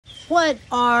What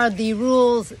are the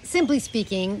rules, simply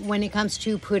speaking, when it comes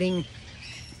to putting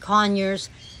conures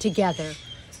together?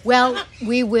 Well,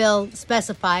 we will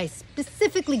specify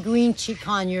specifically green cheek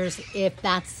conures if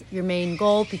that's your main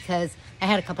goal, because I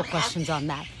had a couple questions on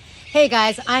that. Hey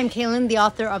guys, I'm Kaylin, the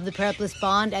author of the Parrot Bliss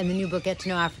Bond and the new book, Get to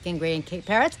Know African Grey and Cape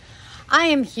Parrots. I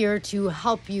am here to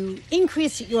help you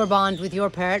increase your bond with your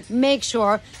parrot. Make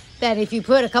sure that if you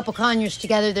put a couple conures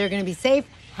together, they're going to be safe,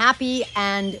 happy,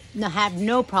 and have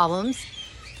no problems.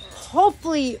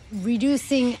 Hopefully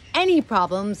reducing any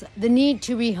problems, the need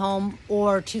to rehome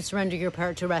or to surrender your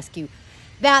parrot to rescue.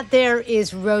 That there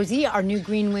is Rosie, our new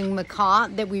green-winged macaw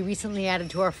that we recently added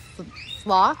to our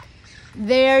flock.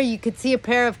 There you could see a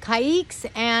pair of caiques,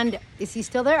 and is he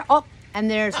still there? Oh, and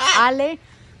there's Ale,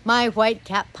 my white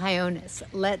cap pionis.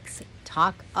 Let's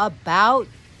talk about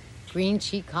green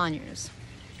cheek conures.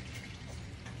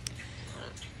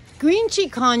 Green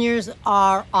cheek conures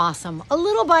are awesome. A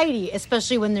little bitey,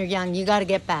 especially when they're young. You got to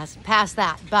get past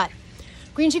that. But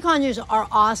green cheek conures are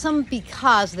awesome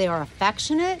because they are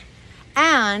affectionate,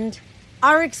 and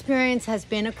our experience has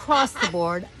been across the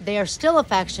board. They are still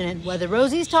affectionate, whether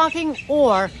Rosie's talking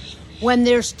or when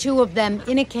there's two of them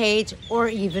in a cage or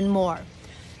even more.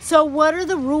 So what are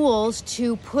the rules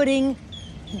to putting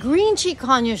green cheek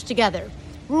conures together?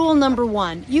 Rule number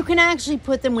one, you can actually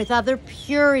put them with other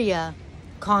Puria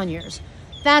conures.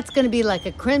 That's going to be like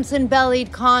a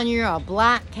crimson-bellied conure, a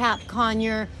black cap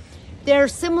conure. They're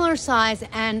similar size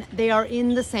and they are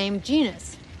in the same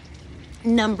genus.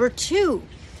 Number two,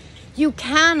 you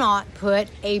cannot put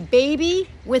a baby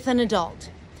with an adult.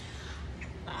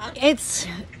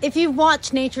 If you've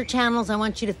watched nature channels, I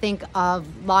want you to think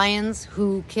of lions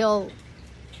who kill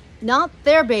not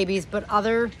their babies, but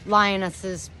other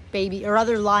lionesses' baby or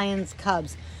other lions'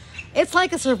 cubs. It's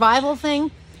like a survival thing.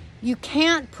 You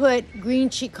can't put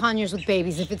green cheek conures with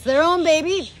babies. If it's their own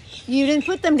baby, you didn't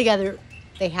put them together.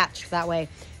 They hatched that way.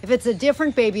 If it's a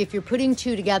different baby, if you're putting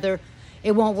two together,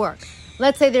 it won't work.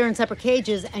 Let's say they're in separate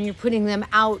cages and you're putting them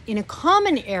out in a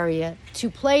common area to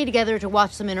play together, to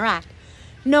watch them interact.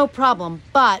 No problem,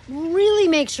 but really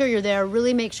make sure you're there,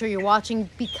 really make sure you're watching,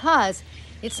 because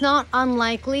it's not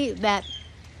unlikely that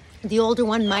the older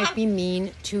one might be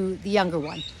mean to the younger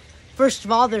one. First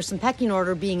of all, there's some pecking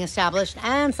order being established,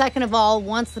 and second of all,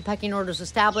 once the pecking order is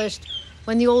established,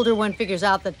 when the older one figures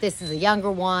out that this is a younger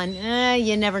one,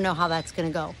 you never know how that's going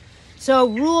to go. So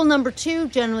rule number two,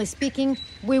 generally speaking,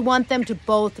 we want them to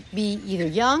both be either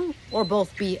young or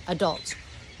both be adults.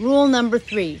 Rule number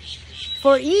three,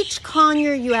 for each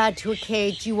conure you add to a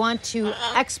cage, you want to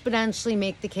exponentially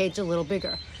make the cage a little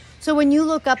bigger. So when you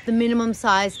look up the minimum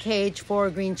size cage for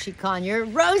a green cheek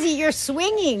conure, Rosie, you're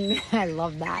swinging. I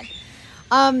love that.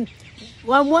 Well,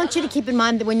 I want you to keep in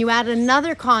mind that when you add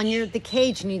another conure, the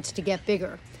cage needs to get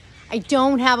bigger. I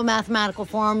don't have a mathematical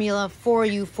formula for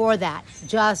you for that,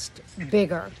 just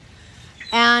bigger.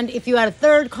 And if you add a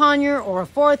third conure or a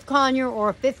fourth conure or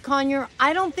a fifth conure,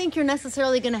 I don't think you're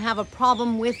necessarily going to have a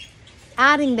problem with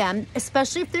adding them,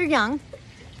 especially if they're young.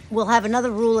 We'll have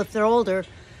another rule if they're older,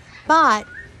 but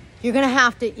you're going to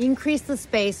have to increase the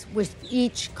space with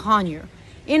each conure.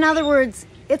 In other words,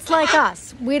 it's like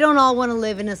us. We don't all want to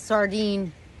live in a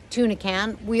sardine tuna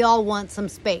can. We all want some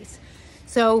space.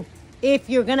 So if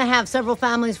you're going to have several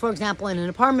families, for example, in an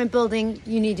apartment building,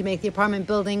 you need to make the apartment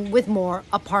building with more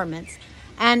apartments.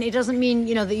 And it doesn't mean,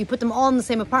 that you put them all in the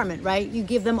same apartment, right? You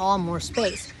give them all more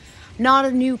space. Not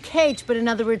a new cage, but in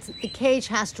other words, the cage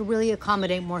has to really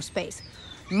accommodate more space.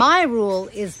 My rule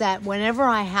is that whenever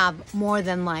I have more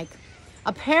than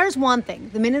a pair's one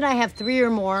thing. The minute I have three or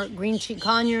more green cheek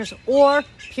conures or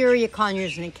Puria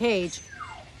conures in a cage,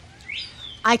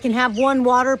 I can have one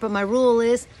water, but my rule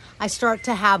is I start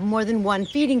to have more than one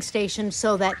feeding station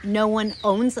so that no one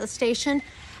owns a station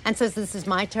and says, this is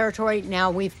my territory. Now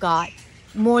we've got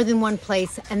more than one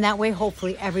place, and that way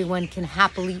hopefully everyone can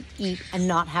happily eat and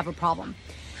not have a problem.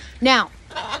 Now,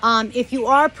 if you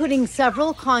are putting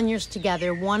several conures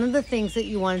together, one of the things that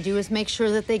you want to do is make sure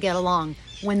that they get along.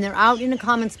 When they're out in a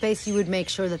common space, you would make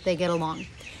sure that they get along.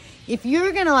 If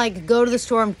you're gonna go to the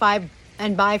store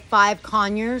and buy 5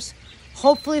 conures,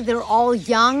 hopefully they're all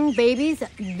young babies.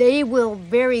 They will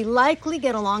very likely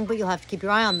get along, but you'll have to keep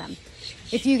your eye on them.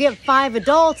 If you get 5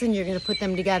 adults and you're gonna put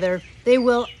them together, they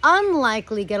will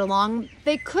unlikely get along.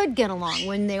 They could get along.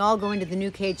 When they all go into the new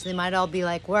cage, they might all be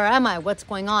like, where am I? What's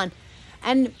going on?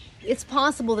 And it's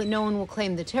possible that no one will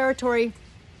claim the territory,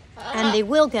 and they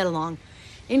will get along.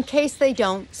 In case they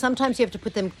don't, sometimes you have to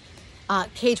put them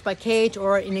cage by cage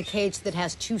or in a cage that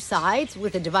has 2 sides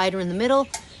with a divider in the middle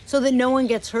so that no one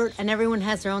gets hurt and everyone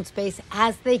has their own space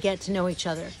as they get to know each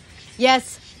other.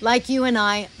 Yes, like you and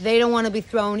I, they don't want to be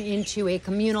thrown into a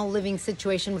communal living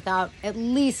situation without at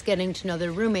least getting to know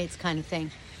their roommates kind of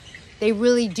thing. They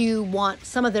really do want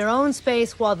some of their own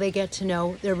space while they get to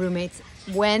know their roommates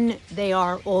when they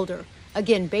are older.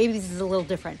 Again, babies is a little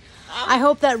different. I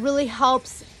hope that really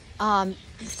helps,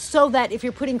 so that if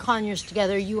you're putting conures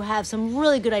together, you have some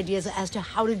really good ideas as to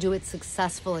how to do it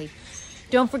successfully.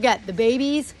 Don't forget, the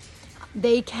babies,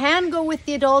 they can go with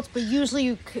the adults, but usually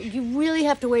you really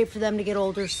have to wait for them to get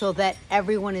older so that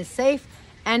everyone is safe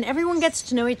and everyone gets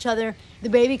to know each other. The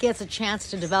baby gets a chance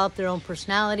to develop their own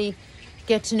personality,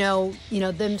 get to know,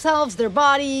 themselves, their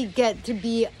body, get to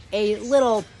be a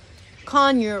little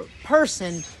conure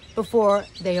person before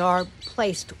they are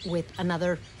placed with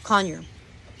another conure.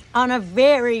 On a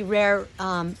very rare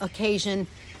occasion,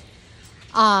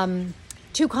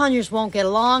 two conures won't get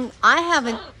along. I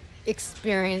haven't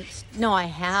experienced, no, I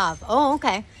have. Oh,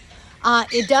 okay.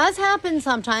 It does happen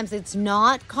sometimes. It's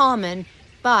not common,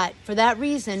 but for that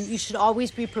reason, you should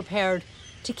always be prepared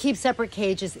to keep separate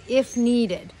cages if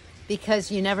needed,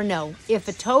 because you never know. If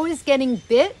a toe is getting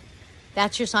bit,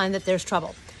 that's your sign that there's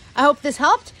trouble. I hope this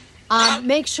helped.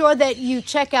 Make sure that you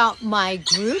check out my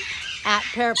group at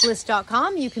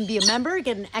parrotbliss.com. You can be a member,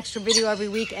 get an extra video every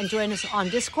week, and join us on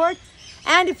Discord.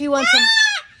 And if you want some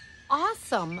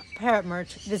awesome parrot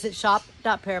merch, visit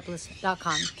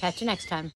shop.parrotbliss.com. Catch you next time.